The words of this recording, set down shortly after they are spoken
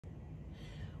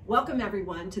Welcome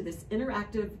everyone to this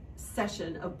interactive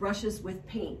session of Brushes with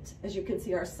Paint. As you can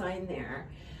see our sign there.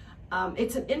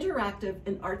 It's an interactive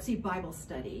and artsy Bible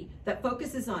study that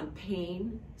focuses on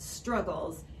pain,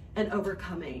 struggles, and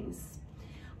overcomings.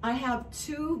 I have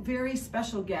two very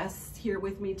special guests here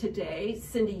with me today,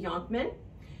 Cindy Yonkman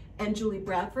and Julie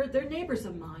Bradford. They're neighbors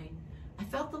of mine. I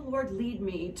felt the Lord lead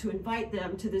me to invite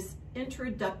them to this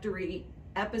introductory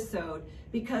episode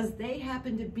because they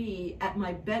happened to be at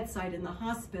my bedside in the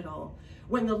hospital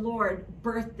when the Lord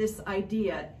birthed this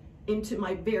idea into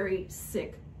my very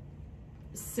sick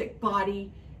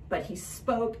body, but he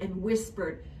spoke and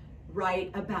whispered,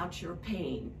 write about your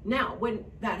pain. Now, when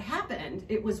that happened,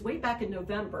 it was way back in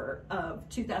November of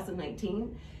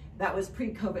 2019. That was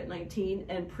pre-COVID-19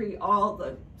 and pre all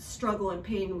the struggle and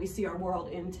pain we see our world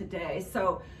in today.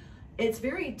 So it's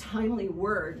very timely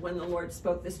word when the Lord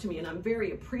spoke this to me, and I'm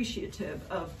very appreciative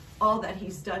of all that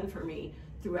he's done for me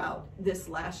throughout this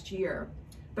last year.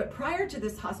 But prior to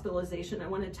this hospitalization, I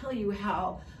want to tell you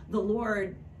how the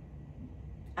Lord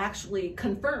actually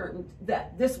confirmed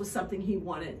that this was something he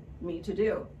wanted me to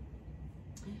do.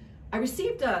 I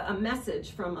received a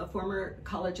message from a former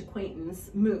college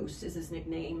acquaintance, Moose is his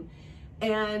nickname,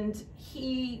 and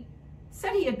he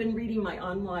said he had been reading my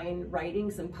online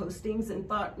writings and postings and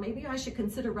thought maybe I should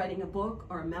consider writing a book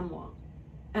or a memoir.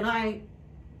 And I,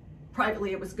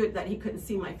 privately, it was good that he couldn't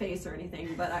see my face or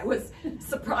anything, but I was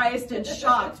surprised and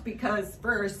shocked because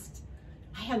first,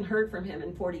 I hadn't heard from him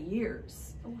in 40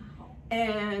 years. Wow.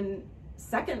 And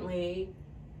secondly,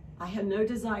 I had no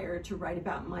desire to write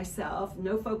about myself,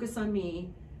 no focus on me,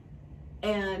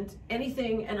 and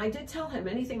anything, and I did tell him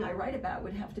anything I write about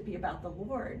would have to be about the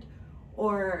Lord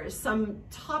or some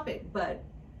topic, but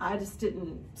I just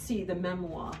didn't see the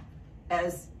memoir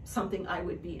as something I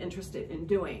would be interested in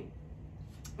doing.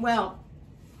 Well,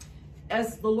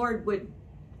 as the Lord would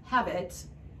have it,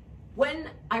 when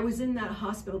I was in that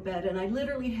hospital bed and I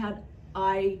literally had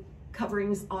eye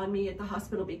coverings on me at the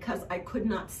hospital because I could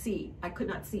not see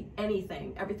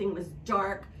anything. Everything was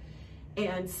dark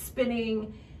and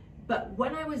spinning. But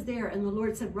when I was there and the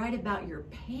Lord said, write about your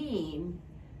pain,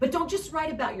 but don't just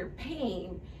write about your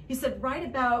pain. He said, write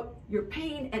about your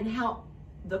pain and how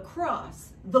the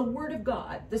cross, the Word of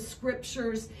God, the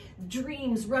scriptures,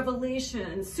 dreams,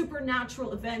 revelations,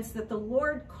 supernatural events that the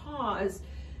Lord caused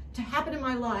to happen in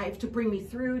my life, to bring me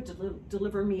through, to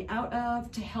deliver me out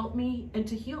of, to help me, and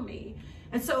to heal me.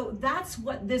 And so that's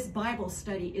what this Bible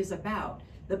study is about.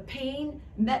 The pain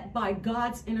met by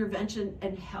God's intervention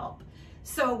and help.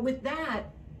 So with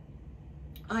that,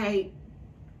 I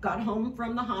got home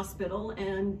from the hospital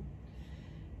and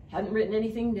hadn't written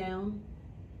anything down,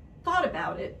 thought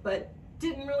about it, but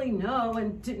didn't really know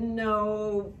and didn't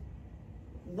know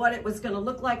what it was going to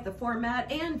look like, the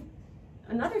format. And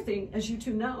another thing, as you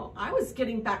two know, I was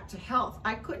getting back to health.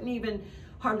 I couldn't even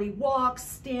hardly walk,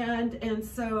 stand, and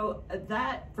so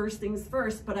that first things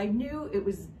first, but I knew it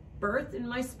was birthed in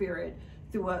my spirit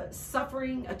through a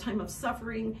time of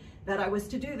suffering, that I was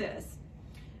to do this.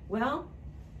 Well,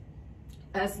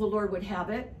 as the Lord would have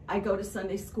it, I go to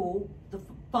Sunday school the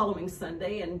following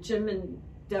Sunday, and Jim and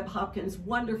Deb Hopkins,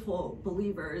 wonderful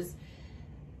believers,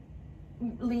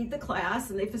 lead the class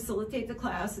and they facilitate the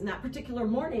class. And that particular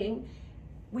morning,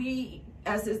 we,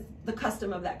 as is the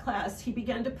custom of that class, he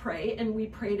began to pray, and we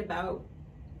prayed about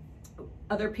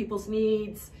other people's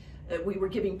needs. We were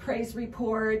giving praise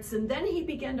reports, and then he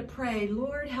began to pray,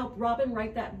 Lord, help Robin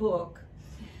write that book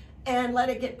and let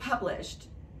it get published.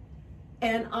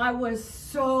 And I was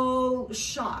so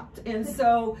shocked. And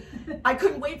so I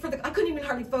couldn't wait I couldn't even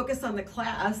hardly focus on the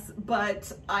class,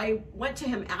 but I went to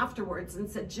him afterwards and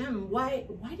said, Jim, why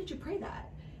did you pray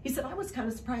that? He said, I was kind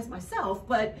of surprised myself,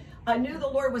 but I knew the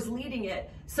Lord was leading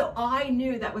it. So I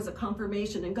knew that was a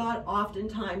confirmation, and God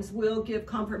oftentimes will give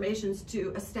confirmations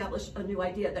to establish a new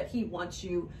idea that he wants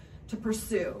you to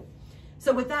pursue.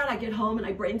 So with that, I get home and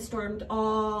I brainstormed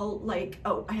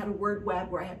I had a word web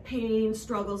where I had pain,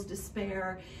 struggles,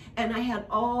 despair, and I had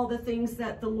all the things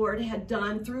that the Lord had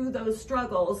done through those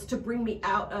struggles to bring me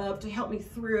out of, to help me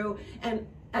through, and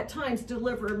at times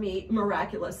deliver me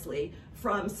miraculously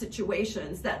from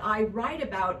situations that I write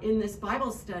about in this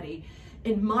Bible study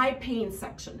in my pain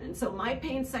section. And so my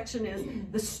pain section is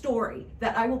the story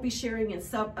that I will be sharing in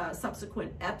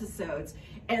subsequent episodes.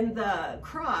 And the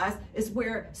cross is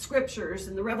where scriptures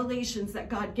and the revelations that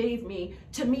God gave me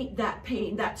to meet that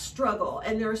pain, that struggle.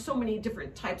 And there are so many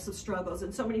different types of struggles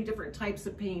and so many different types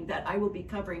of pain that I will be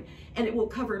covering, and it will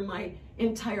cover my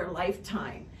entire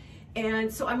lifetime.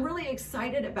 And so I'm really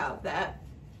excited about that.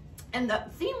 And the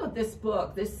theme of this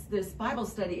book, this Bible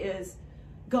study, is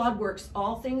God works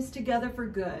all things together for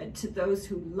good to those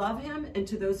who love him and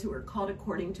to those who are called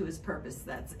according to his purpose.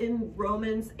 That's in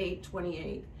Romans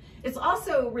 8:28. It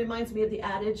also reminds me of the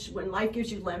adage, when life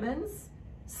gives you lemons,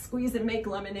 squeeze and make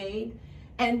lemonade.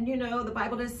 And you know, the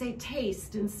Bible does say,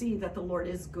 taste and see that the Lord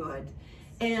is good.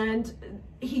 And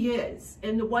he is.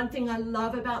 And the one thing I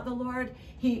love about the Lord,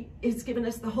 he has given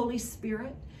us the Holy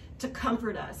Spirit to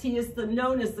comfort us. He is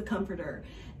known as the Comforter.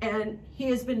 And he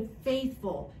has been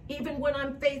faithful. Even when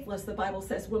I'm faithless, the Bible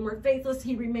says, when we're faithless,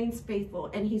 he remains faithful,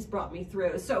 and he's brought me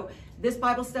through. So this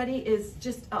Bible study is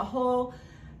just a whole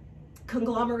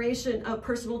conglomeration of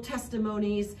personal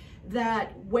testimonies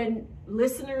that when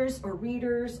listeners or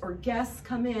readers or guests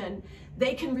come in,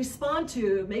 they can respond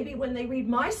to. Maybe when they read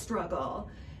my struggle,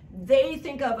 they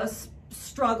think of a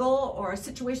struggle or a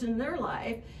situation in their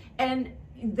life, and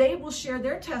they will share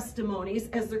their testimonies,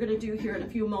 as they're going to do here in a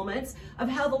few moments, of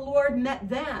how the Lord met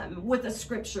them with a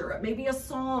scripture, maybe a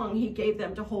song he gave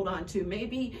them to hold on to.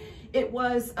 Maybe it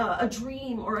was a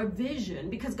dream or a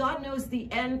vision, because God knows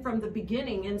the end from the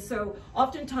beginning. And so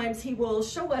oftentimes he will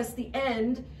show us the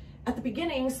end at the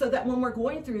beginning so that when we're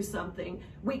going through something,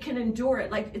 we can endure it.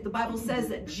 Like the Bible says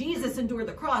that Jesus endured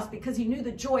the cross because he knew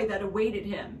the joy that awaited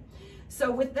him.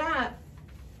 So with that,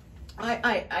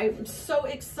 I'm so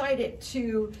excited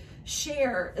to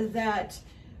share that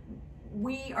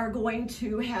we are going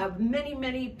to have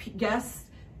many guests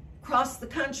across the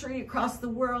country, across the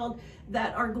world,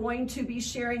 that are going to be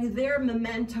sharing their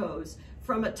mementos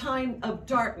from a time of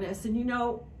darkness. And you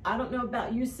know, I don't know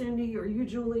about you, Cindy, or you,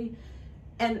 Julie,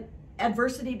 and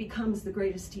adversity becomes the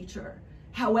greatest teacher.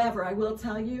 However, I will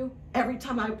tell you, every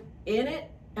time I'm in it,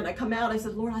 and I come out, I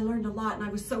said, Lord, I learned a lot, and I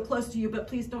was so close to you, but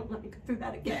please don't let me go through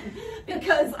that again.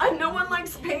 Because no one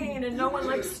likes pain and no one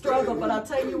likes struggle, but I'll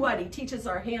tell you what, he teaches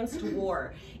our hands to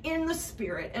war in the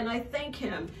Spirit. And I thank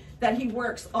him that he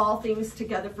works all things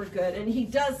together for good, and he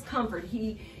does comfort.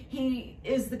 He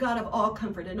is the God of all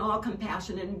comfort and all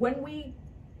compassion. And when we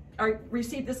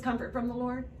receive this comfort from the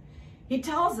Lord, he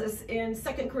tells us in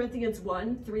 2 Corinthians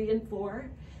 1:3-4,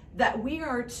 that we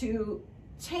are to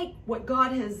take what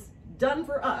God has done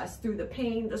for us through the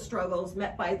pain, the struggles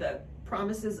met by the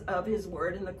promises of his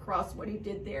word and the cross, what he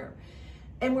did there.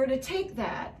 And we're to take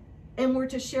that and we're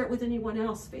to share it with anyone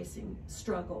else facing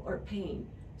struggle or pain,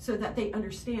 so that they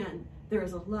understand there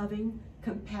is a loving,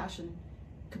 compassionate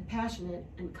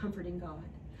and comforting God.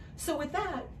 So with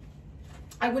that,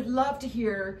 I would love to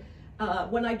hear,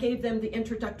 when I gave them the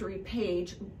introductory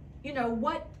page, you know,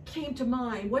 what came to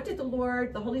mind? What did the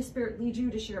Lord, the Holy Spirit, lead you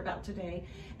to share about today?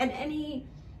 And any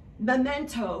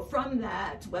memento from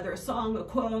that, whether a song, a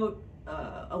quote,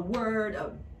 a word.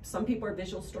 Some people are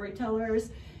visual storytellers.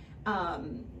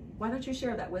 Why don't you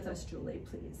share that with us, Julie,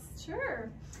 please? Sure.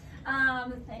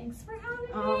 Thanks for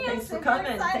having me. Thanks for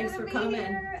coming. Thanks for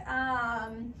coming.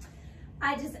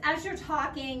 I just, as you're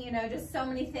talking, you know, just so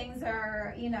many things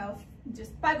are, you know,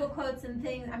 just Bible quotes and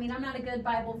things. I mean, I'm not a good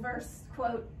Bible verse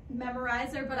quote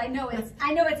memorizer, but I know it's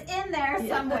in there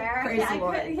somewhere. Praise the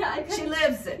Lord. She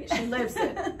lives it. She lives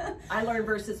it. I learned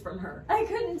verses from her. I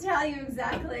couldn't tell you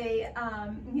exactly,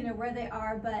 you know, where they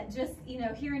are, but just, you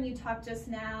know, hearing you talk just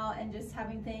now and just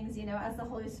having things, you know, as the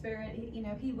Holy Spirit, you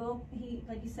know, he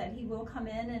like you said, he will come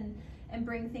in and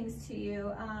bring things to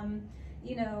you.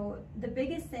 You know, the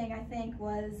biggest thing I think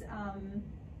was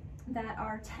that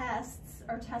our tests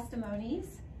are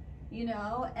testimonies, you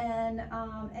know, and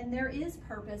there is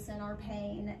purpose in our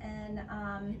pain.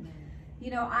 And you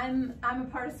know, I'm a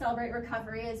part of Celebrate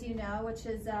Recovery, as you know, which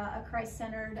is a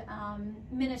Christ-centered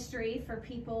ministry for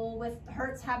people with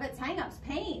hurts, habits, hang-ups,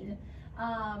 pain.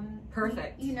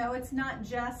 Perfect. You know, it's not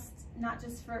just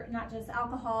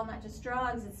alcohol, not just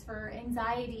drugs. It's for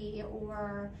anxiety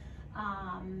or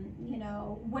you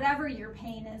know, whatever your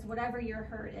pain is, whatever your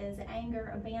hurt is,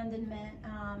 anger, abandonment,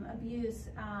 abuse.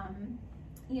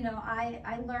 You know,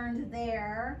 I learned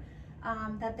there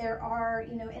that there are,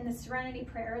 you know, in the Serenity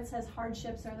Prayer, it says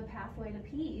hardships are the pathway to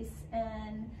peace.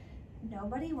 And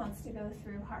nobody wants to go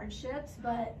through hardships,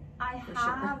 but I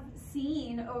have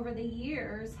seen over the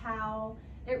years how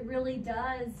it really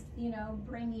does, you know,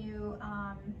 bring you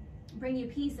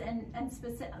peace. And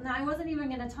specific. Now, I wasn't even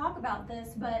going to talk about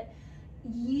this, but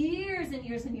years and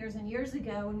years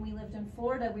ago, when we lived in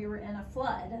Florida, we were in a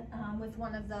flood with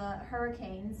one of the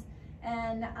hurricanes.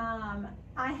 And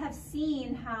I have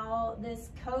seen how this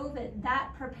COVID,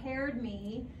 that prepared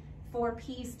me for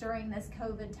peace during this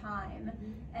COVID time.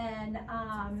 And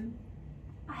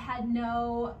I had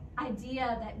no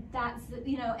idea that's,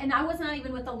 you know, and I was not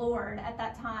even with the Lord at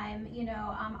that time. You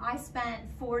know, I spent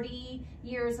 40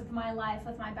 years of my life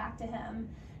with my back to him.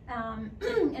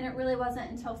 And it really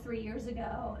wasn't until 3 years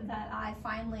ago that I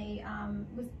finally,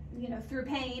 was, through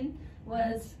pain,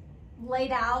 was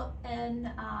laid out and,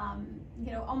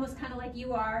 almost kind of like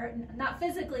you are, not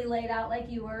physically laid out like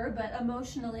you were, but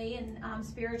emotionally and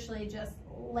spiritually just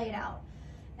laid out.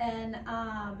 And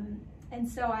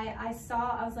so I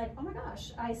was like, oh my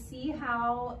gosh, I see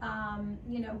how,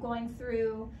 going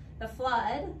through the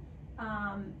flood,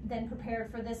 then prepared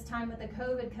for this time with the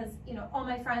COVID, because, all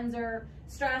my friends are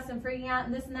stressed and freaking out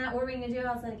and this and that. What are we going to do?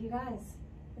 I was like, you guys,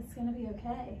 it's going to be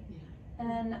okay. Yeah.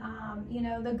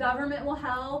 And, the government will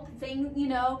help.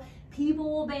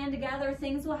 People will band together.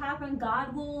 Things will happen.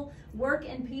 God will work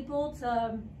in people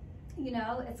to,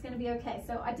 it's going to be okay.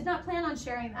 So I did not plan on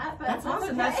sharing that, but that's awesome.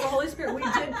 Okay. That's the Holy Spirit. We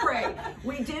did pray.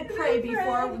 We did pray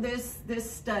before this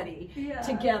study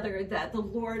together that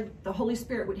the Holy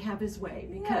Spirit would have His way,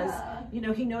 because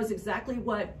He knows exactly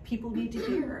what people need to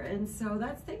hear, and so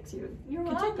thanks you. You're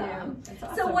Continue. welcome. That's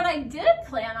awesome. So what I did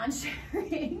plan on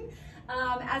sharing,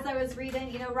 as I was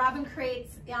reading, Robin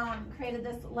created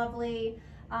this lovely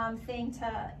thing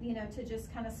to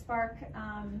just kind of spark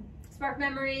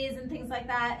memories and things like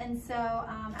that. And so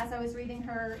as I was reading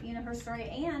her, her story,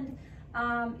 and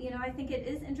I think it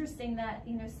is interesting that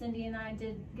Cindy and I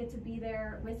did get to be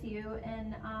there with you,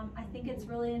 and I think it's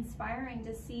really inspiring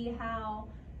to see how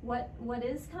what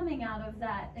is coming out of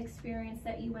that experience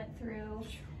that you went through.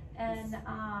 And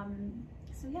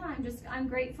so yeah, I'm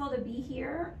grateful to be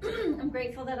here. I'm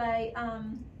grateful that I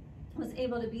was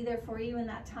able to be there for you in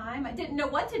that time. I didn't know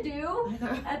what to do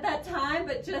at that time,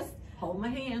 but just hold my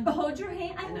hand. Hold your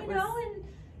hand. And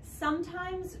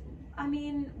sometimes,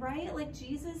 right? Like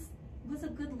Jesus was a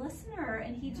good listener,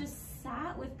 and He just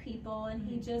sat with people, and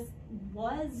He just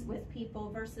was with people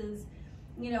versus,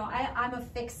 I'm a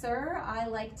fixer. I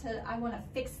want to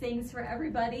fix things for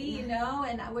everybody,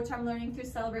 and which I'm learning through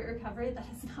Celebrate Recovery. That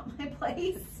is not my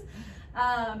place.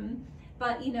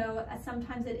 But,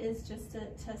 sometimes it is just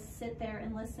to sit there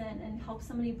and listen and help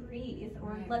somebody breathe,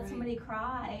 or let somebody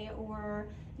cry, or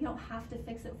you don't have to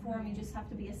fix it for them. You just have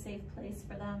to be a safe place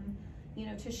for them,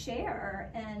 to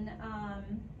share. And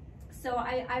so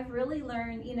I've really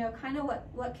learned, kind of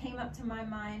what came up to my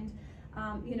mind,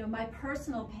 my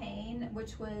personal pain,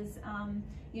 which was,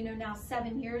 now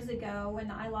 7 years ago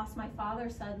when I lost my father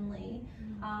suddenly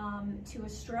to a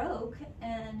stroke.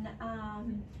 And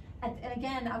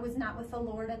again, I was not with the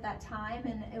Lord at that time,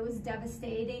 and it was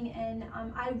devastating. And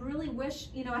I really wish,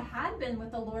 I had been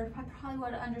with the Lord. I probably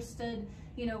would have understood,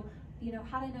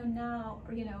 how I know now,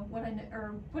 or what I know,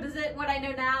 or what I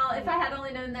know now. If I had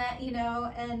only known that,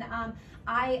 And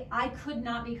I could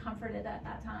not be comforted at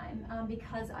that time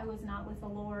because I was not with the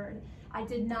Lord. I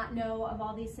did not know of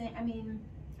all these things.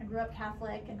 I grew up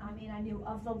Catholic, and I knew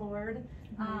of the Lord,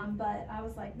 but I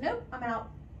was like, nope, I'm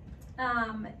out.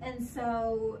 And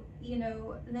so,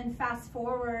 then fast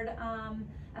forward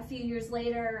a few years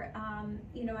later,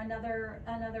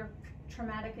 another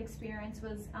traumatic experience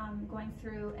was going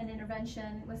through an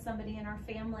intervention with somebody in our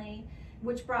family,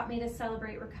 which brought me to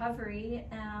Celebrate Recovery,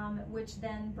 which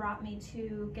then brought me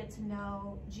to get to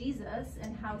know Jesus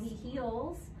and how He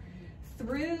heals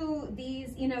through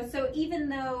these, so even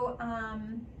though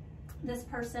this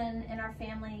person in our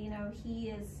family, he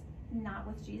is not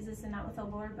with Jesus and not with the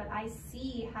Lord, but I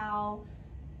see how,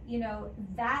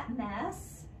 that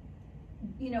mess,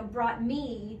 brought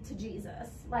me to Jesus.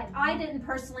 Like, I didn't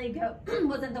personally go,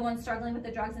 wasn't the one struggling with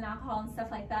the drugs and alcohol and stuff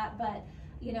like that, but,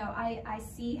 I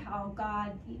see how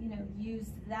God,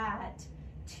 used that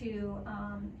to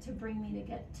bring me to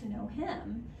get to know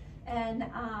Him.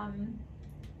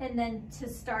 And then to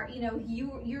start,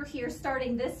 you're here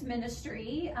starting this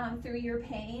ministry through your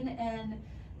pain, and,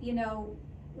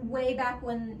 way back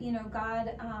when,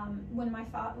 God, when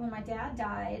my dad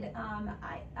died,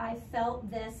 I felt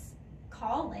this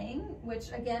calling,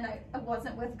 which again, I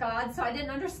wasn't with God, so I didn't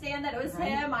understand that it was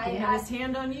Him. He had His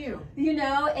hand on you.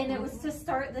 And it was to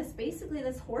start this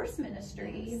horse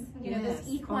ministry, this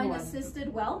equine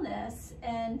assisted wellness.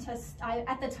 And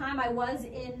at the time I was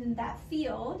in that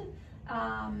field,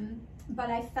 but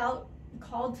I felt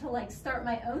called to start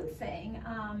my own thing.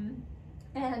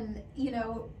 And,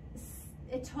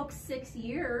 it took 6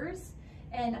 years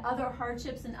and other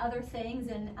hardships and other things.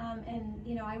 And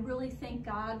I really think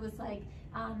God was like,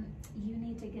 you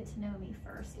need to get to know me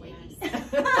first, lady.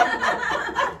 Yes.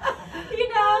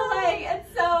 And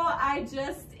so I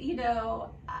just,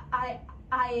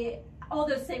 I all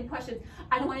those same questions.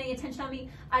 I don't want any attention on me.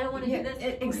 I don't want to do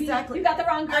this. Exactly. You got the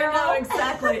wrong girl. I know,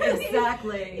 exactly.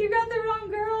 You got the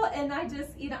wrong girl. And I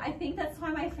just, I think that's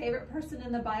why my favorite person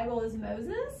in the Bible is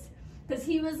Moses, Because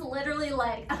he was literally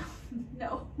like, oh,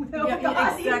 no, Yeah,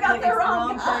 God, exactly. you got the It's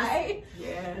wrong person. guy.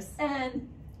 Yes. And,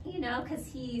 you know, because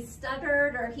he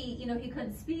stuttered or he, you know, he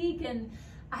couldn't speak. And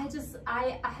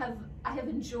I have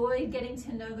enjoyed getting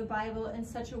to know the Bible in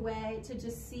such a way to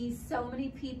just see so many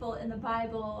people in the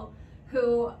Bible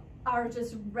who are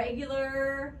just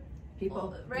regular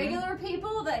people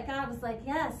that God was like,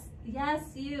 yes,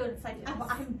 you. And it's like, Yes.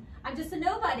 oh, I'm just a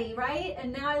nobody, right?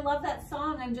 And now I love that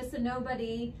song, I'm just a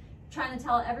nobody, trying to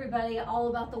tell everybody all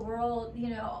about the world, you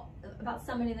know, about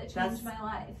somebody that changed my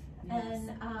life. Yes.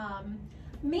 And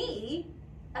me,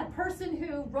 a person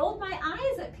who rolled my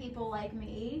eyes at people like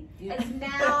me, is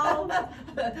now,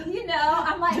 you know,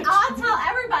 I'm like, I'll tell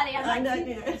everybody. I'm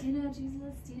like, do you know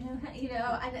Jesus? Do you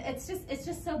know, and it's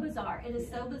just so bizarre. It is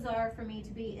so bizarre for me to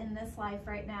be in this life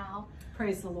right now.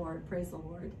 Praise the Lord. Praise the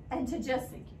Lord. And to just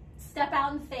step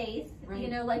out in faith, right. you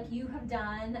know, like you have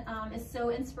done, is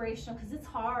so inspirational because it's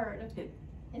hard.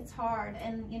 It's hard.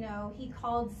 And, you know, he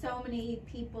called so many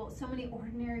people, so many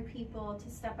ordinary people to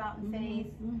step out in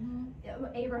faith. Mm-hmm.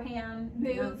 Abraham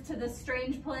moved to this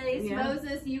strange place. Yeah.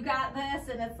 Moses, you got this.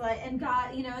 And it's like, and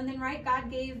God, you know, and then, right,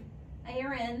 God gave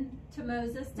Aaron to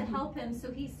Moses to help him.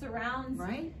 So he surrounds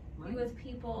you with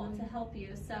people to help you.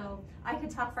 So I could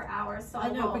talk for hours. So I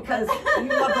know, because you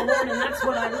love the Lord, and that's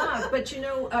what I love. But you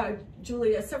know,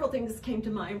 Julia, several things came to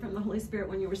mind from the Holy Spirit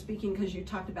when you were speaking, because you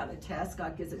talked about a test.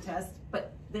 God gives a test,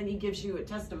 but then he gives you a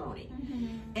testimony.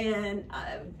 And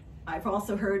I've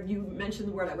also heard you mention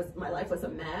the word, my life was a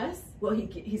mess. Well,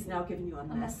 he's now giving you a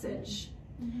message.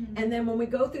 And then when we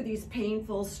go through these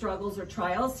painful struggles or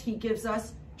trials, he gives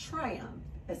us triumph,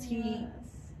 as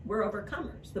we're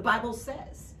overcomers. The Bible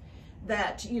says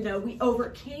that, you know, we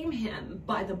overcame him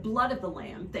by the blood of the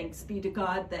Lamb. Thanks be to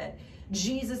God that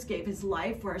Jesus gave his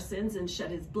life for our sins and shed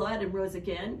his blood and rose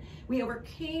again. We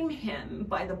overcame him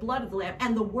by the blood of the Lamb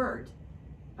and the word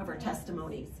of our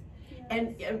testimonies.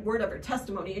 And word of our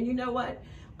testimony. And you know what?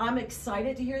 I'm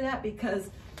excited to hear that,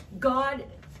 because God,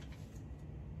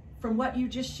 from what you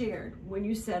just shared, when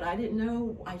you said, I didn't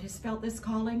know, I just felt this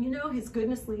calling, you know, his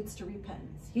goodness leads to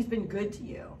repentance. He's been good to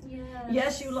you.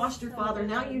 Yes, you lost your father.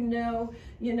 Now you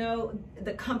know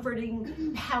the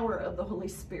comforting power of the Holy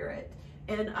Spirit.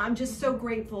 And I'm just so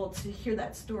grateful to hear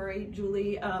that story,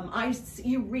 Julie.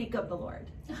 You reek of the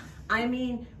Lord. I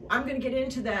mean, I'm going to get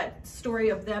into that story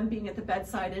of them being at the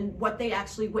bedside and what they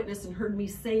actually witnessed and heard me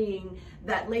saying,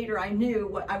 that later I knew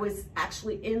what I was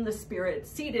actually in the Spirit,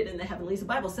 seated in the heavenlies. The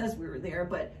Bible says we were there,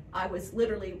 but I was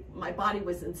literally, my body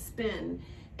was in spin,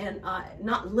 and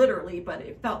not literally, but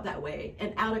it felt that way,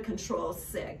 and out of control,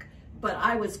 sick. But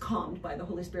I was calmed by the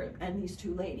Holy Spirit and these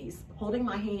two ladies holding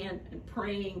my hand and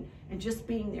praying and just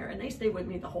being there. And they stayed with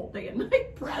me the whole day and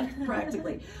night,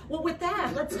 practically. Well, with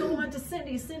that, let's go on to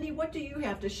Cindy. Cindy, what do you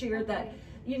have to share that,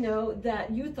 you know, that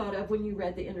you thought of when you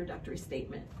read the introductory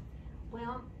statement?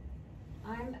 Well,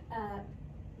 I'm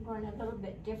going a little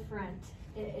bit different.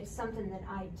 It's something that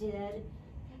I did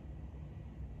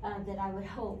that I would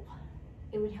hope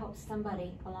it would help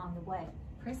somebody along the way.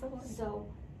 Praise the Lord. So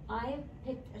I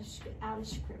picked out a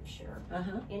scripture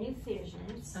in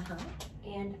Ephesians,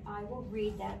 and I will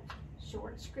read that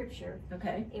short scripture.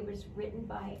 Okay. It was written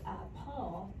by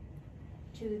Paul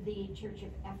to the church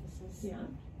of Ephesus. Yeah.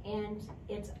 And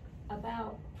it's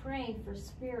about praying for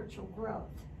spiritual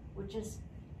growth, which is,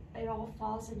 it all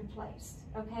falls into place,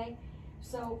 okay?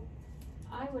 So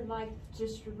I would like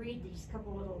just to read these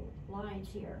couple little lines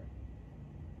here.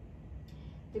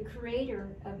 The creator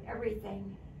of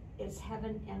everything is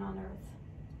heaven and on earth.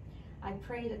 I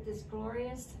pray that this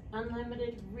glorious,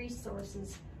 unlimited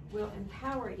resources will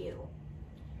empower you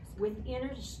with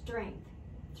inner strength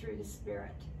through the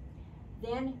Spirit.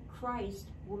 Then Christ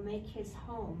will make his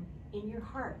home in your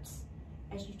hearts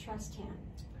as you trust him.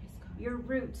 Your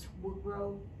roots will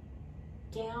grow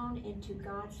down into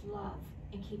God's love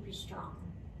and keep you strong.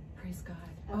 Praise God.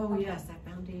 Oh, yes, that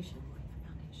foundation.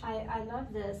 I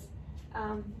love this.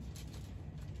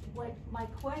 What my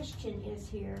question is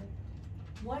here,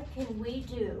 what can we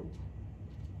do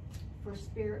for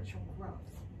spiritual growth?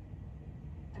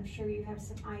 I'm sure you have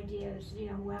some ideas, you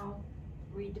know, well,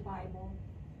 read the Bible,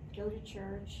 go to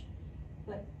church,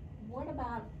 but what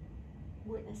about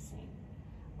witnessing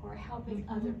or helping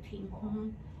other people?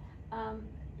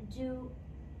 Do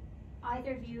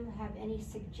either of you have any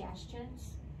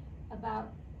suggestions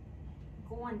about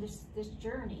going this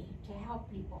journey to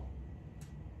help people?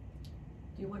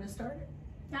 Do you want to start it?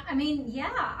 I mean,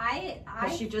 yeah,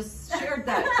 She just shared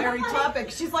that very topic.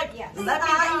 She's like, yes. Let me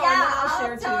know, and I'll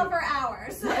share too. tell for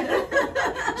hours.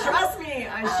 Trust me,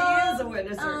 she is a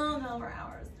witnesser. I'll tell for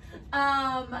hours.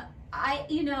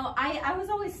 I was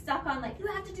always stuck on like, you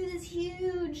have to do this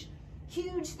huge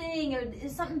thing, or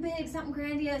something big, something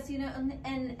grandiose,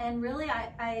 and really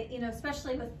I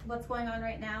especially with what's going on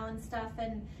right now and stuff,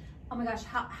 and oh my gosh,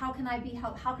 how can I be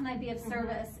help? How can I be of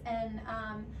service? And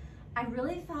I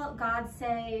really felt God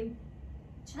say,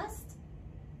 just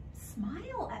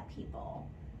smile at people,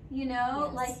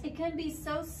 Yes. like it can be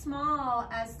so small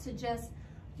as to just,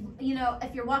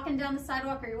 if you're walking down the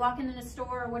sidewalk or you're walking in a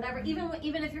store or whatever, even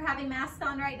if you're having masks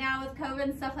on right now with COVID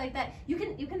and stuff like that, you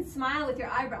can smile with your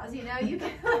eyebrows, you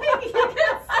can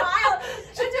smile.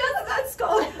 That's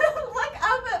cool. Look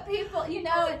up at people,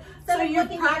 So you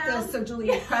practice, so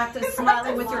Julie, you practice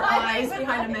smiling with your eyes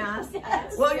behind a mask.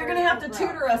 That's Well, you're going to have to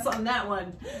very tutor us on that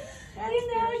one.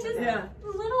 That's just Yeah.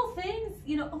 little things,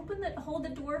 hold the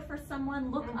door for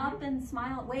someone, look up and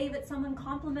smile, wave at someone,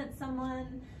 compliment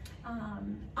someone.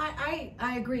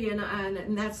 I agree,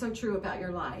 and that's so true about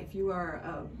your life. You are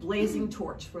a blazing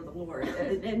torch for the Lord.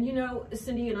 And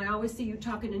Cindy, and I always see you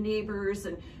talking to neighbors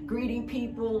and greeting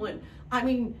people, and I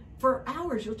mean, for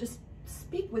hours you'll just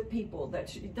speak with people.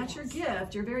 That's your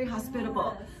gift. You're very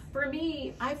hospitable. Yes. For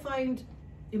me, I find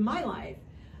in my life,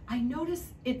 I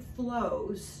notice it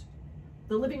flows.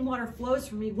 The living water flows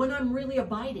for me when I'm really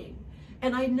abiding.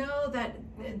 And I know that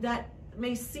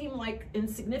may seem like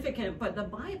insignificant, but the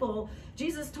Bible,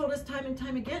 Jesus told us time and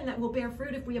time again that we'll bear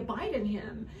fruit if we abide in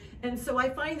him. And so I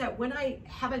find that when I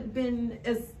haven't been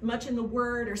as much in the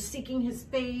Word or seeking his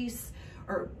face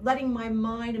or letting my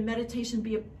mind and meditation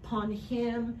be upon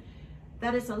him,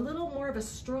 that it's a little more of a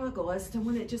struggle as to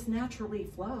when it just naturally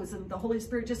flows, and the Holy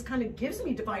Spirit just kind of gives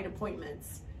me divine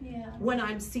appointments when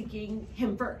I'm seeking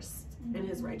him first in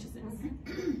his righteousness.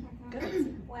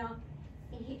 Good. Well,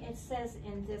 it says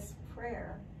in this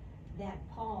prayer that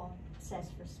Paul says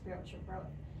for spiritual growth,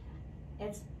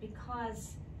 it's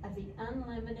because of the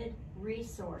unlimited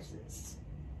resources.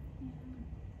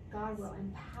 God will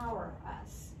empower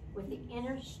us with the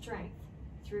inner strength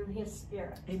through his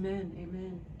Spirit. Amen.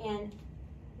 Amen. And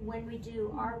when we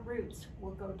do, our roots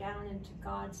will go down into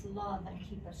God's love and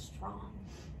keep us strong.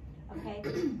 Okay?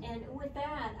 And with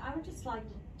that, I would just like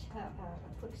to tell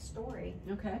a quick story.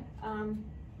 Okay.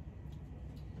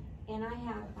 And I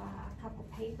have a couple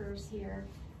papers here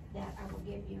that I will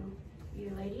give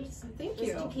you ladies. Thank just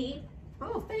you. to keep.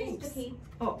 Oh, thanks. Just to keep.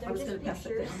 Oh, They're I was just going to pass it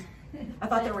pictures. down. I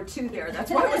thought there were two there.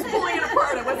 That's why I was pulling it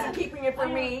apart. I wasn't keeping it for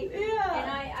me. And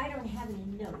I don't have any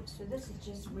notes, so this is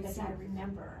just because I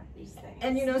remember these things.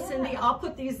 And Cindy, I'll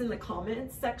put these in the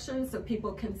comments section so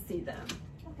people can see them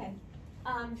Okay.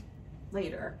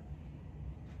 later.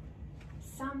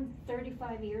 Some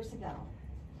 35 years ago,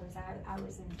 I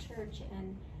was in church,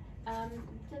 and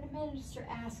the minister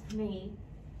asked me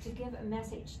to give a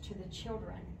message to the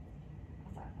children.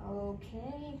 I thought,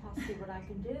 okay, I'll see what I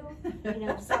can do.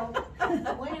 So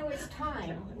when it was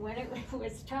time,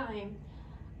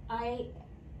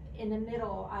 in the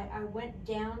middle, I went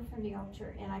down from the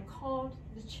altar and I called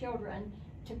the children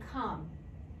to come.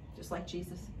 Just like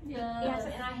Jesus. Yes,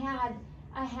 and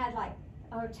I had like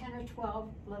 10 or 12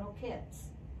 little kids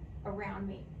around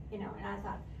me, and I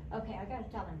thought, okay, I got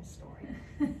to tell them a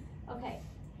story. Okay,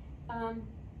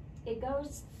 it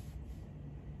goes,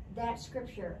 that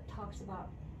scripture talks about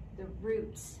the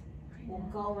roots will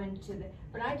go into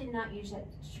but I did not use that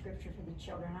scripture for the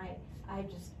children. I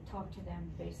just talked to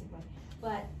them basically.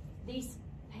 But these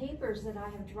papers that I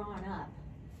have drawn up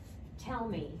tell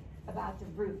me about the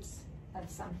roots of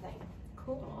something.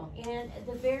 Cool. And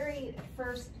the very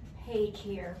first page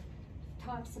here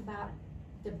talks about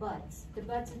the buds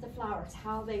of the flowers,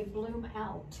 how they bloom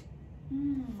out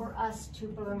for us to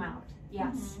bloom out.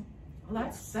 Yes.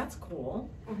 Well, that's cool.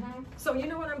 Mm-hmm. So you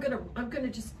know what, I'm gonna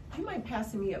just, do you mind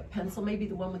passing me a pencil, maybe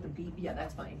the one with the beep? Yeah,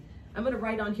 that's fine. I'm gonna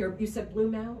write on here, you said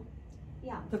bloom out?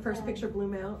 Yeah. The first picture,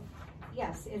 bloom out?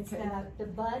 Yes, it's Okay. the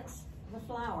buds of the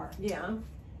flower. Yeah.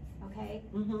 Okay.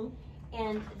 Mm-hmm.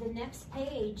 And the next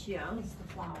page is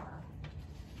the flower.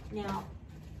 Now,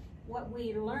 what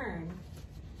we learn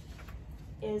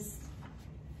is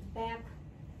back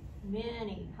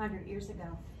many 100 years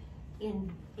ago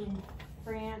in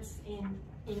France, in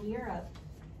Europe,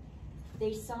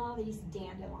 they saw these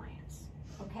dandelions,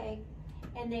 okay?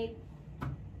 And they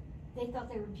thought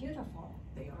they were beautiful.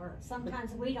 They are.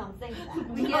 Sometimes we don't think that.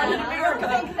 In America,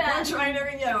 we're trying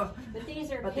to, But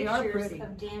these are they are pictures pretty.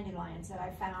 of dandelions that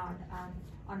I found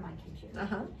on my computer.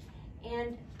 Uh-huh.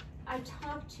 And I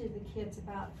talked to the kids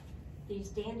about these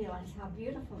dandelions, how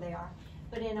beautiful they are.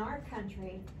 But in our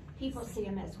country, people see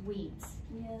them as weeds.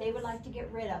 Yes. They would like to get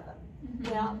rid of them.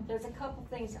 Well, there's a couple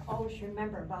things to always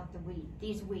remember about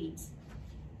these weeds.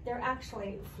 They're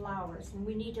actually flowers, and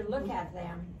we need to look at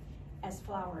them as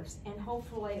flowers. And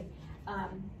hopefully,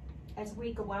 as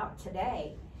we go out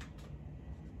today,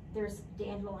 there's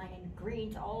dandelion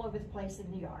greens all over the place in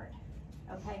the yard,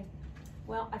 okay?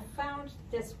 Well, I found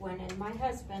this one, and my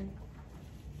husband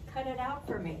cut it out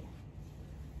for me.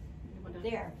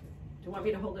 There. Do you want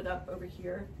me to hold it up over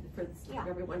here for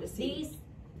everyone to see?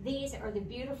 These are the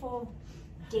beautiful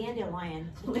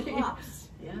dandelion tops.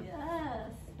 Yeah.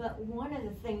 Yes. But one of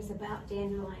the things about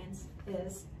dandelions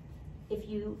is if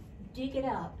you dig it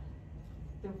up,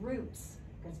 the roots,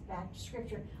 because back to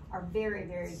scripture, are very,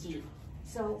 very deep.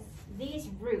 So these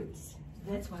roots,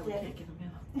 That's why we can't get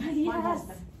them out. my Yes.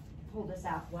 husband pulled this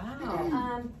out.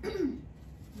 Wow.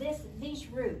 These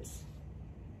roots,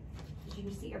 as you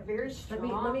can see, are very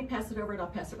strong. Let me pass it over and I'll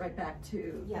pass it right back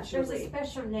to Yeah, Shirley. there's a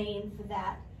special name for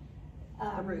that.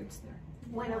 The roots there.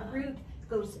 When a root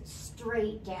goes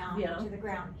straight down Yeah. to the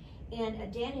ground. And a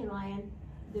dandelion,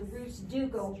 the roots do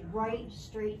go right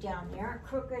straight down. They aren't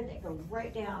crooked, they go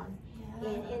right down.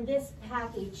 And in this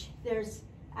package, there's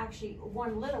actually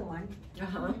one little one,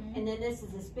 Uh-huh. and then this is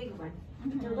this big one.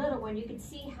 The little one, you can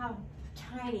see how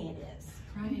tiny it is,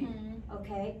 Right.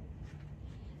 okay?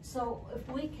 So if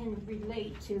we can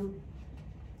relate to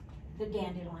the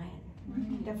dandelion,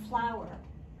 the flower,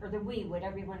 or the weed,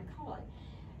 whatever you want to call it,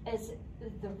 as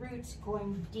the roots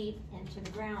going deep into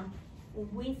the ground,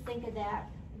 when we think of that,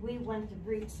 we want the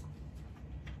roots,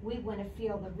 we want to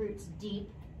feel the roots deep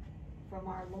from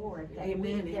our Lord, that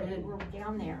Amen, that amen. we're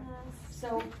down there.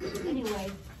 So anyway,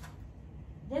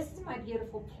 this is my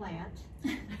beautiful plant.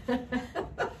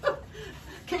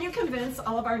 Can you convince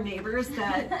all of our neighbors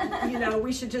that,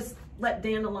 we should just let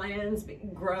dandelions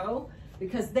grow?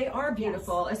 Because they are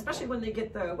beautiful, especially when they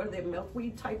get the,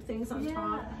 milkweed type things on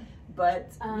top.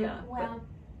 But,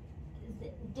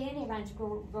 Dandelions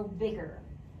grow bigger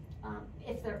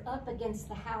if they're up against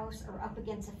the house or up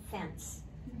against a fence,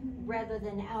 rather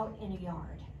than out in a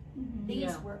yard.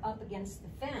 These were up against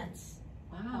the fence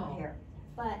out here.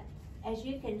 But as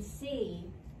you can see,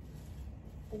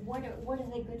 what are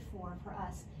they good for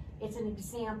us? It's an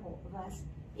example of us.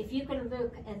 If you can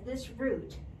look at this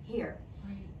root here,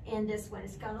 and this one,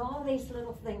 it's got all these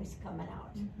little things coming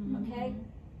out, okay?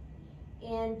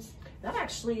 And that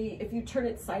actually, if you turn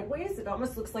it sideways, it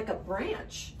almost looks like a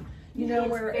branch. it's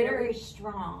very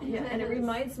strong. Yeah, and it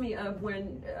reminds me of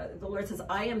when the Lord says,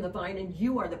 I am the vine and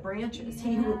you are the branches.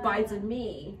 He who abides in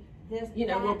me,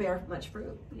 will bear much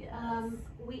fruit.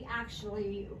 We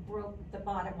actually broke the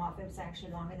bottom off. It was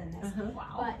actually longer than this.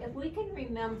 Wow. But if we can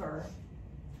remember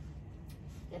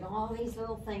that all these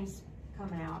little things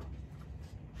coming out,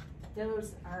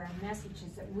 those are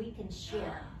messages that we can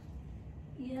share.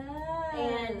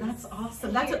 And That's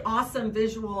awesome. That's an awesome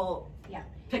visual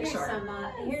picture.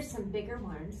 Here's some bigger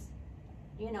ones,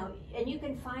 and you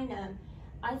can find them.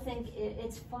 I think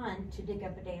it's fun to dig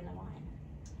up a dandelion.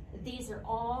 These are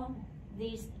all,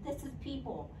 this is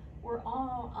people. We're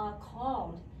all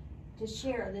called to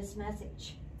share this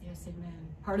message. Yes, amen.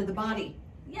 Part of the body.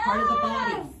 Yes. Part of the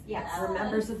body. Yes. We're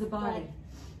members of the body.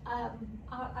 But,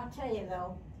 I'll tell you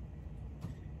though,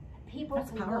 people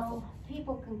That's powerful.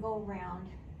 People can go around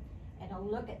and they'll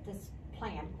look at this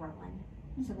plant growing,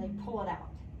 so they pull it out.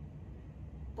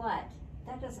 But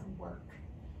that doesn't work.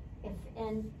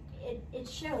 And it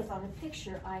shows on the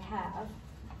picture I have.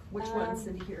 Which one's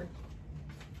in here?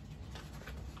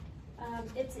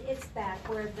 It's back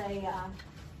where they,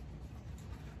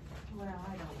 well, I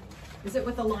don't know. Is it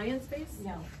with the lion's face?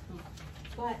 No.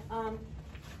 But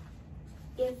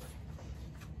if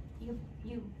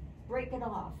you break it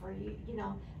off, or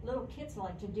little kids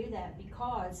like to do that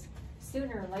because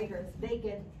sooner or later they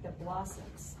get the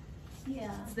blossoms.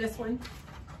 Yeah. It's this one?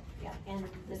 Yeah, and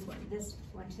this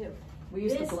one too. We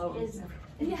used This to blow is- them.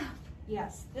 Yeah.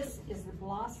 Yes, this is the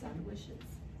blossom Wishes.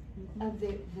 of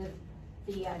the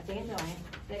dandelion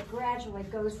that gradually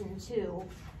goes into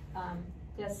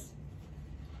this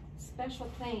special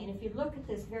thing. And if you look at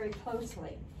this very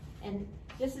closely, and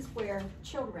this is where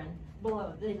children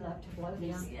blow, they love to blow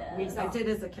these Yeah. leaves I off. did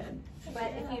as a kid.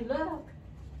 But if you look,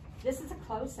 this is a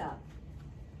close-up,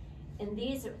 and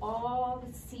these are all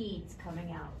the seeds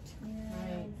coming out.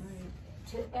 Right.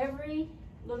 To every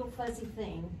little fuzzy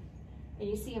thing, and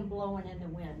you see them blowing in the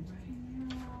wind,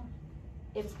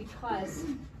 it's because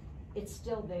it's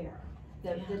still there.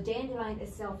 The dandelion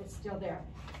itself is still there.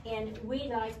 And we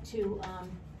like to,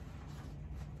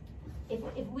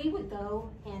 if we would go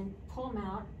and pull them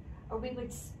out, or we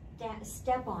would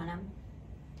step on them,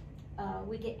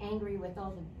 we get angry with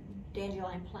all the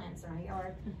dandelion plants in our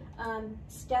yard.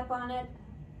 Step on it,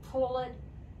 pull it,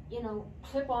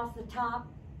 clip off the top.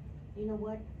 You know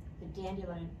what? the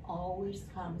dandelion always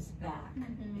comes back.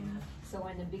 Mm-hmm. So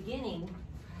in the beginning,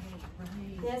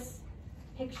 Right. this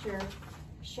picture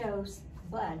shows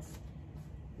buds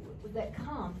that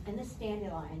come in this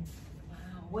dandelion Wow.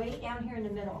 way down here in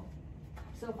the middle.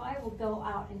 So if I will go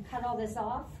out and cut all this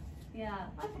off, Yeah.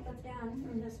 I can look down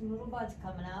and there's some little buds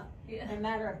coming up. Yeah. In a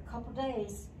matter of a couple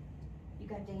days, you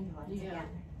got dandelions Yeah. again.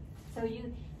 So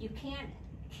you can't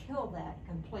kill that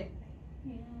completely,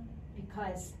 Yeah.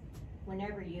 because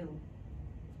whenever you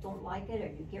don't like it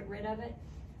or you get rid of it,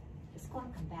 it's going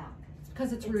to come back.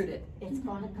 Because it's rooted. It's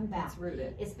going to come back. It's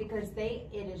rooted. It's because it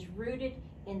is rooted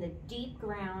in the deep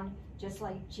ground, just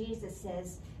like Jesus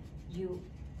says,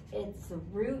 it's the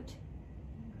root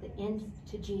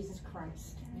into Jesus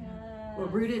Christ. We're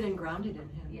rooted and grounded in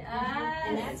Him. Yes.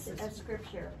 And that's a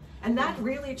scripture. And that's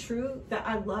really true. That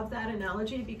I love that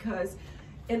analogy, because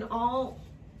in all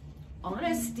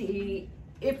honesty,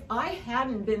 if I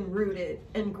hadn't been rooted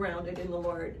and grounded in the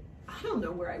Lord, I don't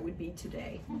know where I would be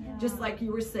today. Yeah. Just like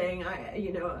you were saying,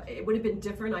 it would have been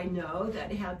different. I know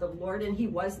that it had the Lord and He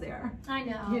was there. I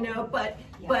know. But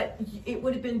Yeah. but it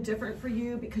would have been different for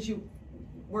you because you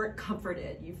weren't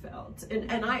comforted, you felt.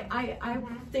 And I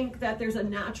think that there's a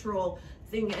natural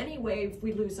thing anyway. If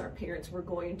we lose our parents, we're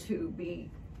going to be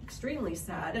extremely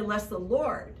sad unless the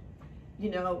Lord,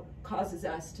 causes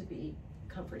us to be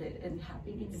comforted and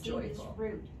happy You can and see this joyful.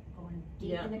 root going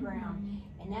deep Yeah. in the ground.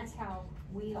 And that's how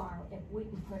we are, if we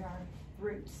can put our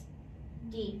roots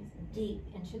deep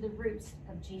into the roots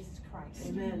of Jesus Christ.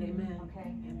 Amen, amen. Okay?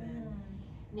 Amen.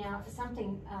 Now,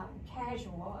 something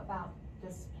casual about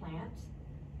this plant,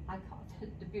 I call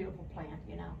it the beautiful plant,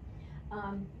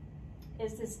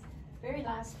 is this very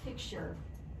last picture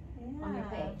on your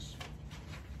page.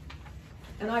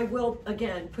 And I will,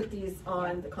 again, put these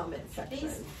on the comment section.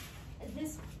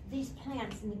 These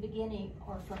plants in the beginning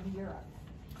are from Europe.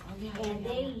 Oh, yeah, And yeah,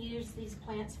 they yeah. use these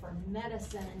plants for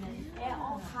medicine and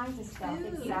all kinds of stuff.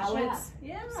 If you Salads.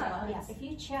 Yeah. check, if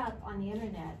you check on the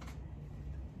internet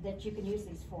that you can use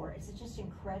these for, it's just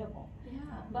incredible. Yeah.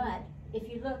 But if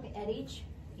you look at each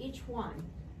one,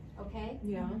 okay,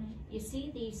 Yeah. you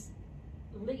see these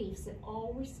leaves that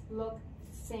always look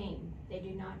the same. They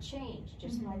do not change,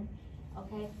 just like,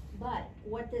 okay? But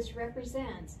what this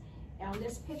represents on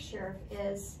this picture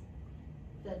is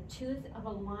the tooth of a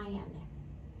lion.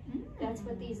 That's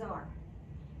what these are.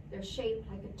 They're shaped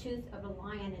like a tooth of a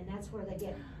lion, and that's where they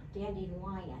get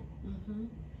dandelion. Mm-hmm.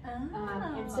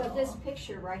 And so this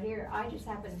picture right here, I just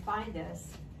happened to find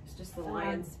this. It's just the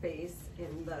lion's face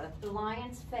in the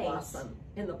Lion's face. blossom.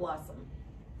 In the blossom.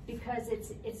 Because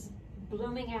it's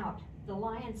blooming out. The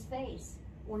lion's face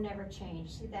will never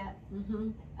change. See that?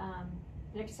 Mm-hmm.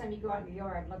 Next time you go out in your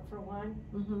yard, look for one,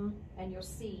 Mm-hmm. and you'll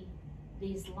see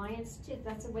these lion's teeth.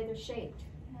 That's the way they're shaped.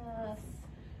 Yes.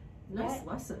 Nice That-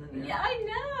 lesson in there. Yeah, I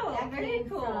know. That Very came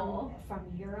cool. from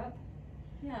Europe.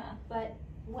 Yeah. But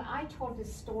when I told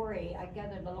this story, I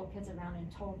gathered the little kids around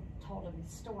and told them the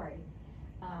story,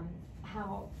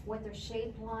 what they're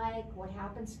shaped like, what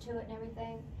happens to it, and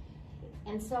everything.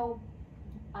 And so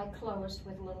I closed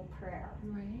with a little prayer.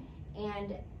 Right.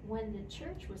 And when the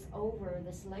church was over,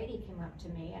 this lady came up to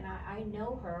me, and I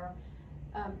know her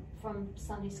from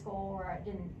Sunday school, or I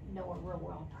didn't know her real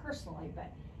well personally,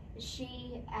 but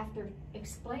she, after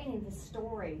explaining the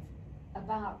story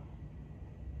about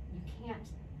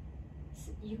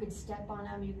you can step on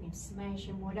them, you can smash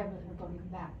them, whatever, they're going to come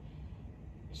back.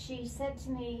 She said to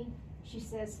me, she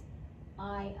says,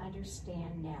 I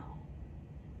understand now.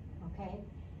 Okay?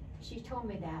 She told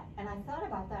me that, and I thought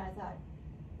about that. I thought,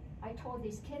 I told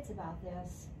these kids about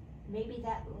this. Maybe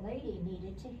that lady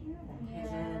needed to hear that. Yes.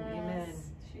 Amen.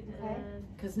 She did. Okay.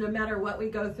 Because no matter what we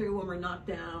go through when we're knocked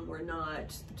down, we're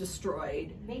not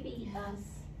destroyed. Maybe, Yes.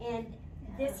 and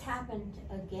Yes. this happened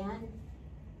again.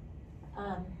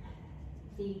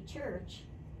 The church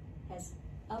has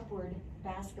upward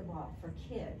basketball for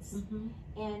kids. Mm-hmm.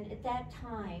 And at that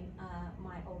time,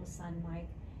 my oldest son, Mike,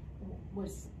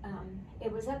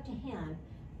 it was up to him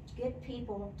to get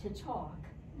people to talk,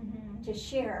 to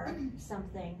share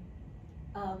something,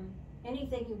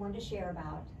 anything he wanted to share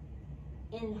about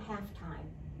in halftime.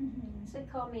 So he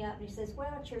called me up and he says,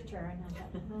 well, it's your turn. I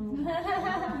thought, oh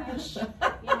gosh,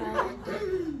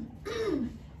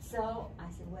 So I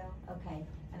said, well, okay.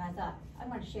 And I thought, I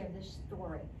want to share this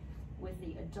story with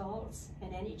the adults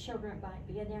and any children might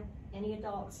be in there, any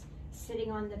adults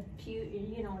sitting on the pew,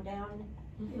 down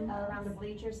around the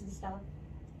bleachers and stuff.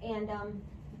 And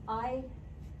I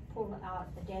pulled out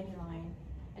a dandelion,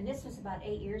 and this was about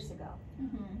 8 years ago.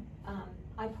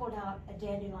 I pulled out a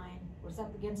dandelion, was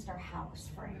up against our house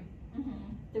frame.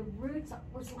 The roots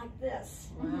was like this.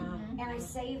 Wow. And I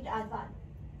thought,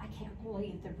 I can't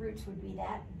believe the roots would be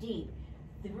that deep.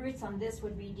 The roots on this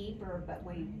would be deeper, but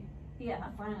we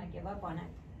finally give up on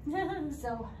it.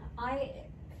 So I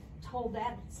told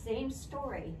that same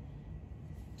story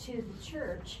to the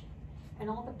church and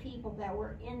all the people that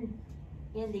were in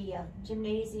the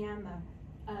gymnasium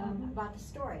about the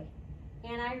story.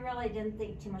 And I really didn't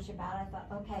think too much about it. I thought,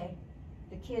 okay,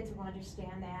 the kids will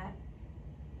understand that.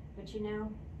 But you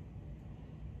know,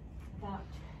 about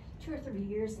 2 or 3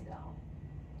 years ago,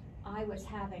 I was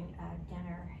having a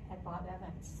dinner at Bob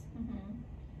Evans.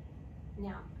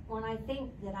 Now, when I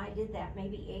think that I did that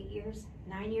maybe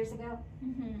 9 years ago,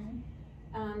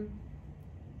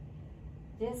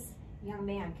 this young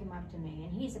man came up to me,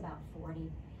 and he's about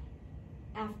 40.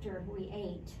 After we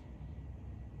ate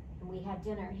and we had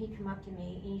dinner, he came up to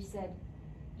me and he said,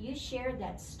 "You shared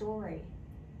that story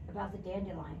about the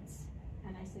dandelions."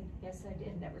 And I said, "Yes, I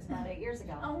did." That was about 8 years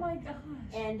ago. Oh my gosh.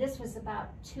 And this was about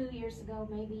 2 years ago,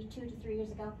 maybe 2 to 3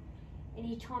 years ago. And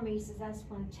he told me, he says, "I just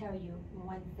want to tell you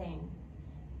one thing.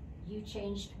 You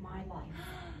changed my life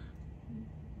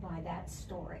by that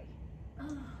story."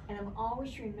 And I'll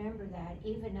always remember that,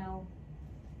 even though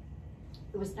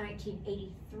it was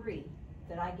 1983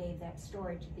 that I gave that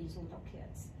story to these little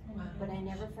kids. Wow. But I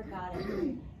never forgot it.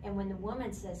 And when the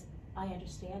woman says, "I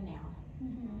understand now,"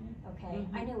 okay,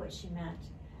 I knew what she meant.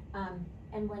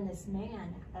 And when this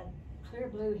man, clear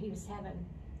blue, he was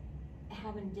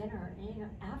having dinner, and you know,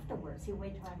 afterwards, he'll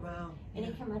wait till I Wow. and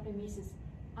he came up to me and says,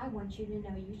 "I want you to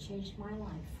know you changed my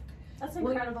life." That's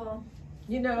incredible.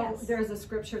 You know, Yes. there's a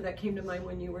scripture that came to mind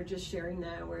when you were just sharing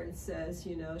that, where it says,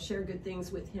 you know, share good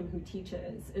things with him who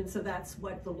teaches. And so that's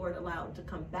what the Lord allowed to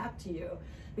come back to you.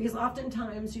 Because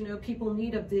oftentimes, you know, people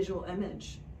need a visual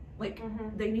image. Like,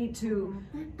 they need to,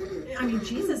 I mean,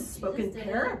 Jesus spoke in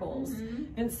parables.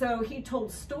 And so he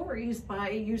told stories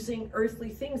by using earthly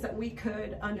things that we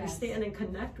could understand and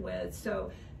connect with.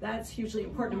 So that's hugely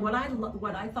important. What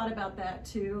I thought about that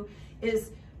too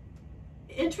is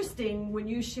interesting when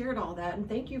you shared all that, and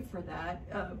thank you for that.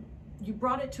 You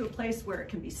brought it to a place where it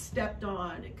can be stepped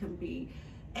on, it can be,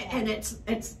 and it's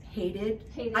hated.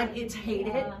 It's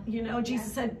hated. You know,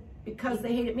 Jesus said, because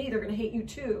they hated me, they're going to hate you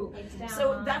too.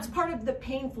 So that's part of the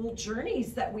painful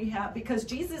journeys that we have, because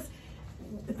Jesus,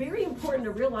 very important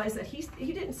to realize that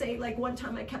he didn't say, like, one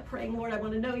time I kept praying, "Lord, I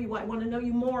want to know you, I want to know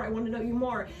you more, I want to know you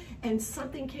more." And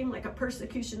something came like a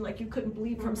persecution like you couldn't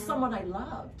believe from someone I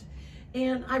loved.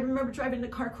 And I remember driving in the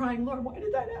car crying, "Lord, why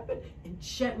did that happen?" And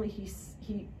gently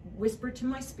he whispered to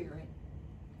my spirit,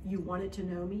 "You wanted to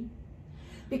know me?"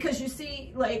 Because you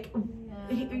see, like,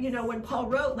 you know, when Paul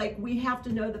wrote, like, we have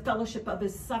to know the fellowship of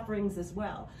his sufferings as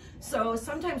well. So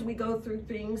sometimes we go through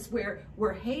things where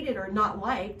we're hated or not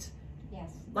liked,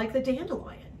 like the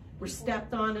dandelion. We're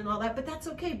stepped on and all that, but that's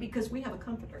okay because we have a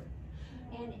comforter.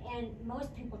 And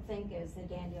most people think is the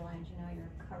dandelions, you know,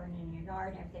 you're covering in your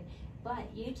yard and everything.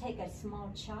 But you take a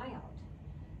small child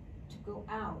to go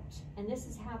out, and this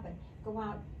has happened, go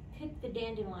out, pick the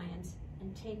dandelions,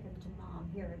 and take them to Mom.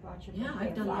 Here, I brought your Yeah, bouquet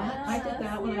I've of done flowers. that. I did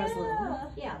that when I was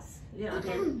little. Yes. Yeah.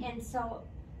 And so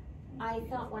I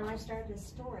thought when I started this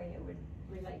story, it would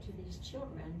relate to these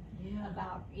children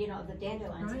about, you know, the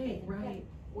dandelions. Right.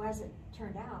 Well, as it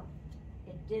turned out,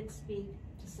 it did speak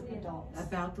to some adults.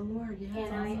 About the Lord, yeah.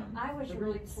 And I was The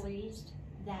really roots. pleased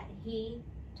that he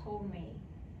told me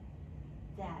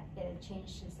that it had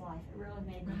changed his life. It really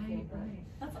made me feel good.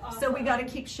 That's awesome. So we got to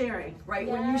keep sharing, right?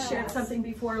 When you shared Yes. something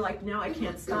before, like, now I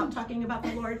can't stop talking about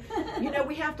the Lord. You know,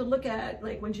 we have to look at,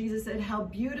 like, when Jesus said, "How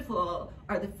beautiful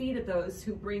are the feet of those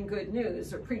who bring good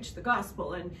news or preach the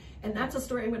gospel." And that's a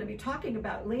story I'm going to be talking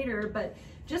about later. But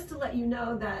just to let you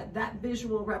know that that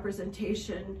visual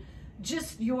representation,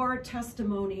 just your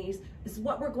testimonies, is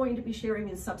what we're going to be sharing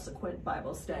in subsequent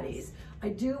Bible studies. I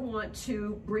do want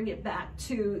to bring it back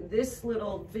to this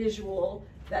little visual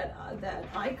that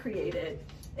I created,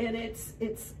 and it's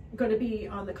going to be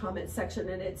on the comment section,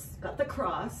 and it's got the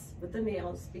cross with the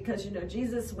nails, because, you know,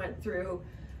 Jesus went through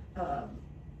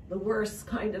the worst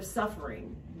kind of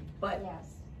suffering, but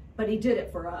he did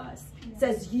it for us. It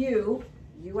says you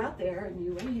out there, and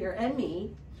you in here, and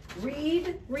me,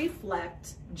 read,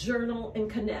 reflect, journal, and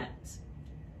connect.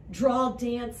 Draw,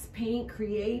 dance, paint,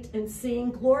 create, and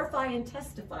sing, glorify and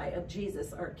testify of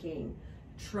Jesus our King.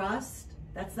 Trust,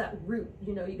 that's that root.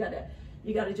 You know, you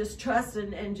gotta just trust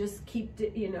and just keep,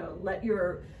 you know, let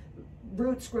your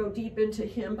roots grow deep into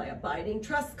him by abiding.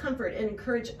 Trust, comfort, and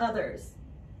encourage others.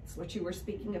 That's what you were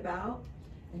speaking about.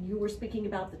 And you were speaking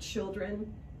about the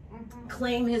children.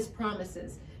 Claim his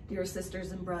promises, dear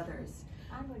sisters and brothers.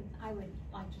 I would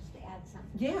like just to add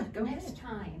something. Yeah, go ahead.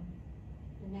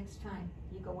 The next time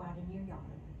you go out in your yard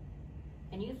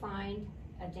and you find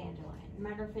a dandelion, no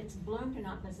matter if it's bloomed or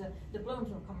not, because the blooms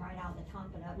will come right out the top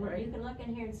of it. Right. You can look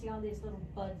in here and see all these little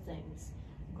bud things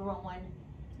growing,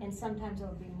 and sometimes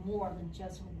it'll be more than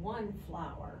just one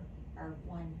flower or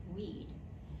one weed.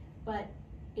 But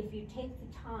if you take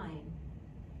the time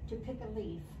to pick a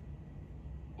leaf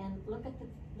and look at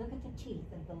the teeth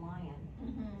of the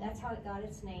lion, that's how it got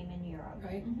its name in Europe.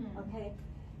 Right. Okay,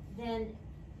 then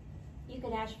you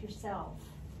could ask yourself,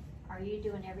 are you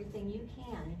doing everything you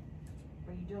can?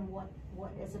 Are you doing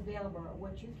what is available or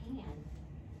what you can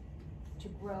to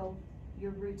grow?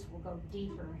 Your roots will go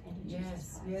deeper into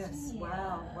Jesus Christ. Yes.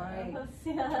 Wow. Right.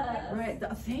 Yes. Right.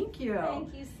 Thank you.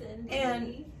 Thank you, Cindy.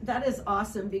 And that is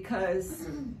awesome, because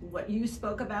what you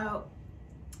spoke about,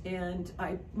 and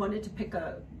I wanted to pick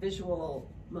a visual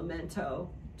memento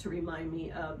to remind me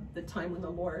of the time when the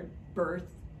Lord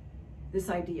birthed this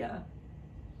idea.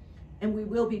 And we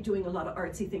will be doing a lot of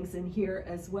artsy things in here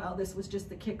as well. This was just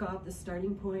the kickoff, the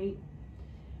starting point.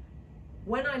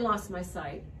 When I lost my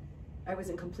sight, I was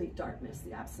in complete darkness,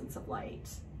 the absence of light.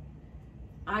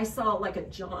 I saw like a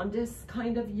jaundice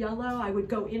kind of yellow. I would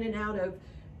go in and out of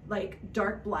like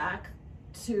dark black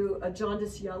to a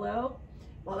jaundice yellow.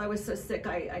 While I was so sick,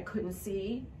 I couldn't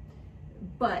see.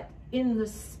 But in the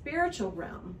spiritual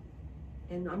realm,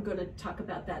 and I'm going to talk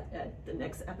about that at the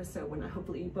next episode when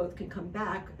hopefully you both can come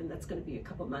back, and that's going to be a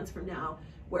couple months from now,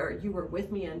 where you were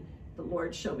with me and the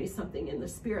Lord showed me something in the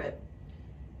spirit.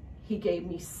 He gave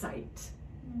me sight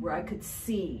where I could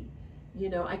see,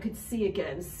 I could see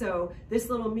again. So this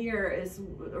little mirror is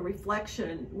a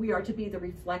reflection. We are to be the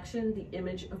reflection, the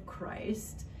image of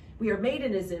Christ. We are made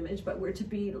in his image, but we're to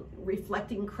be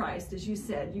reflecting Christ. As you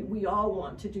said, we all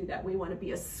want to do that. We want to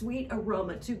be a sweet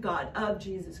aroma to God of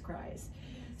Jesus Christ.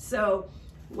 So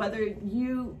whether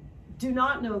you do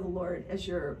not know the Lord as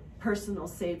your personal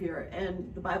Savior,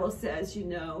 and the Bible says, he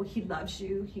loves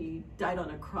you. He died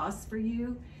on a cross for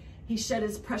you. He shed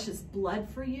his precious blood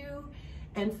for you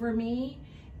and for me,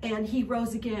 and he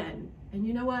rose again. And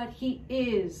you know what? He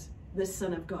is the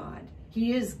Son of God.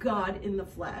 He is God in the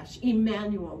flesh,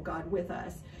 Emmanuel, God with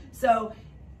us. So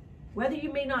whether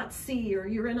you may not see or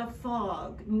you're in a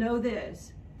fog, know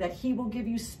this, that he will give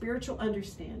you spiritual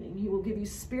understanding. He will give you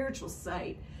spiritual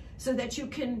sight so that you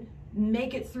can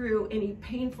make it through any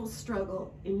painful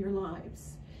struggle in your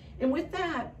lives. And with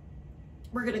that,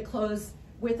 we're going to close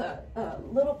with a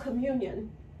little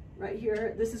communion right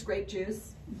here. This is grape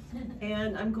juice.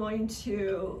 And I'm going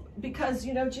to, because,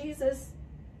 Jesus,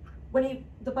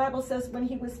 the Bible says when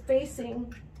he was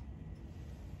facing,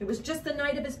 it was just the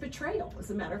night of his betrayal,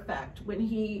 as a matter of fact, when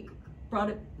he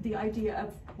brought up the idea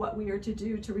of what we are to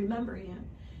do to remember him.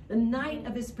 The night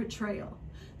of his betrayal,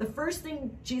 the first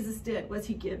thing Jesus did was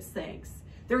he gives thanks.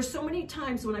 There are so many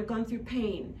times when I've gone through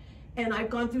pain and I've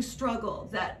gone through struggle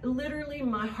that literally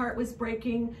my heart was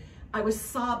breaking. I was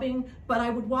sobbing, but I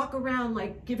would walk around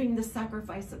like giving the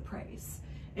sacrifice of praise.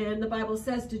 And the Bible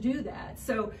says to do that.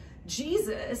 So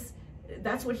Jesus,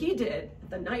 that's what he did.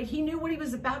 The night he knew what he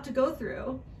was about to go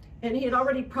through, and he had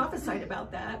already prophesied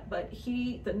about that, but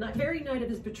the very night of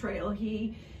his betrayal,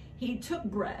 he took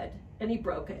bread and he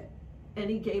broke it and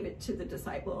he gave it to the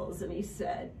disciples and he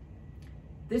said,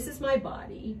 "This is my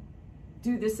body.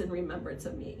 Do this in remembrance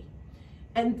of me."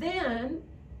 And then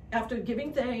after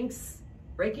giving thanks,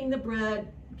 breaking the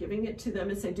bread, giving it to them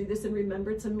and say, "Do this in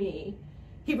remembrance of me,"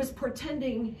 he was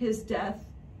portending his death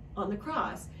on the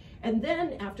cross. And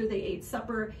then after they ate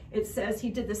supper, it says he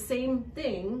did the same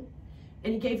thing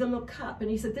and he gave them a cup.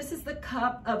 And he said, "This is the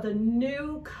cup of the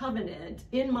new covenant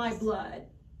in my blood.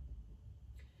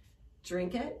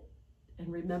 Drink it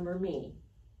and remember me."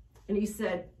 And he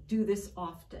said, "Do this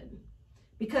often,"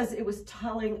 because it was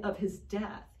telling of his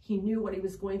death. He knew what he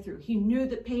was going through. He knew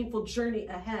the painful journey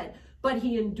ahead, but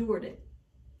he endured it.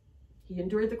 He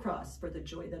endured the cross for the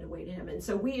joy that awaited him. And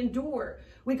so we endure,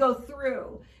 we go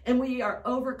through, and we are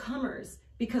overcomers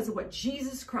because of what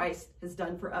Jesus Christ has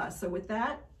done for us. So with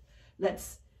that,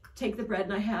 let's take the bread.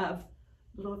 And I have,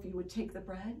 little, if you would take the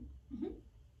bread. Mm-hmm.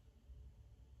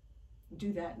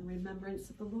 Do that in remembrance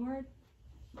of the Lord.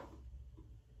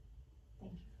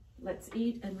 Thank you. Let's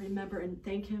eat and remember and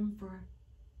thank him for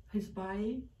his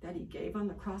body that he gave on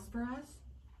the cross for us.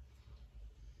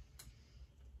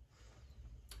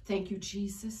 Thank you,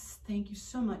 Jesus. Thank you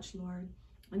so much, Lord.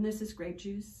 And this is grape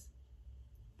juice,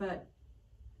 but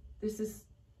this is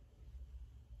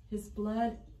his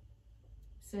blood. It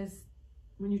says,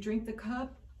 when you drink the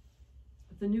cup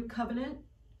of the new covenant,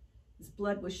 his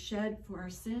blood was shed for our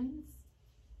sins.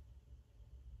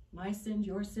 My sins,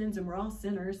 your sins, and we're all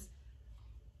sinners,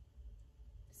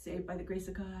 saved by the grace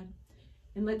of God.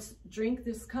 And let's drink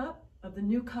this cup of the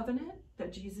new covenant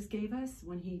that Jesus gave us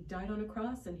when he died on a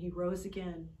cross and he rose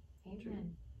again.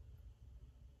 Amen.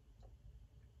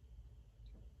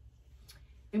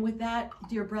 And with that,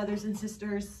 dear brothers and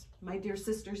sisters, my dear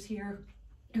sisters here,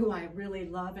 who I really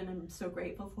love and I'm so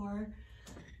grateful for,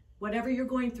 whatever you're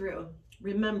going through,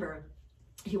 remember,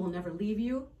 he will never leave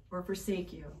you or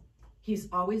forsake you. He's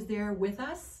always there with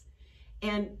us.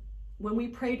 And when we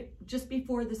prayed just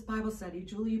before this Bible study,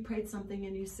 Julie, you prayed something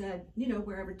and you said, you know,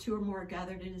 wherever two or more are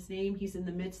gathered in his name, he's in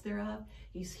the midst thereof.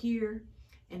 He's here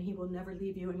and he will never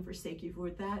leave you and forsake you. For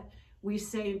with that, we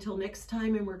say until next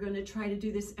time, and we're going to try to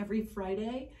do this every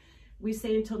Friday. We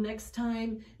say until next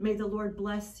time, may the Lord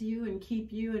bless you and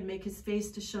keep you and make his face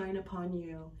to shine upon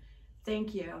you.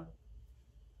 Thank you.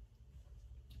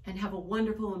 And have a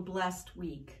wonderful and blessed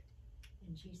week.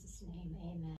 In Jesus' name, amen.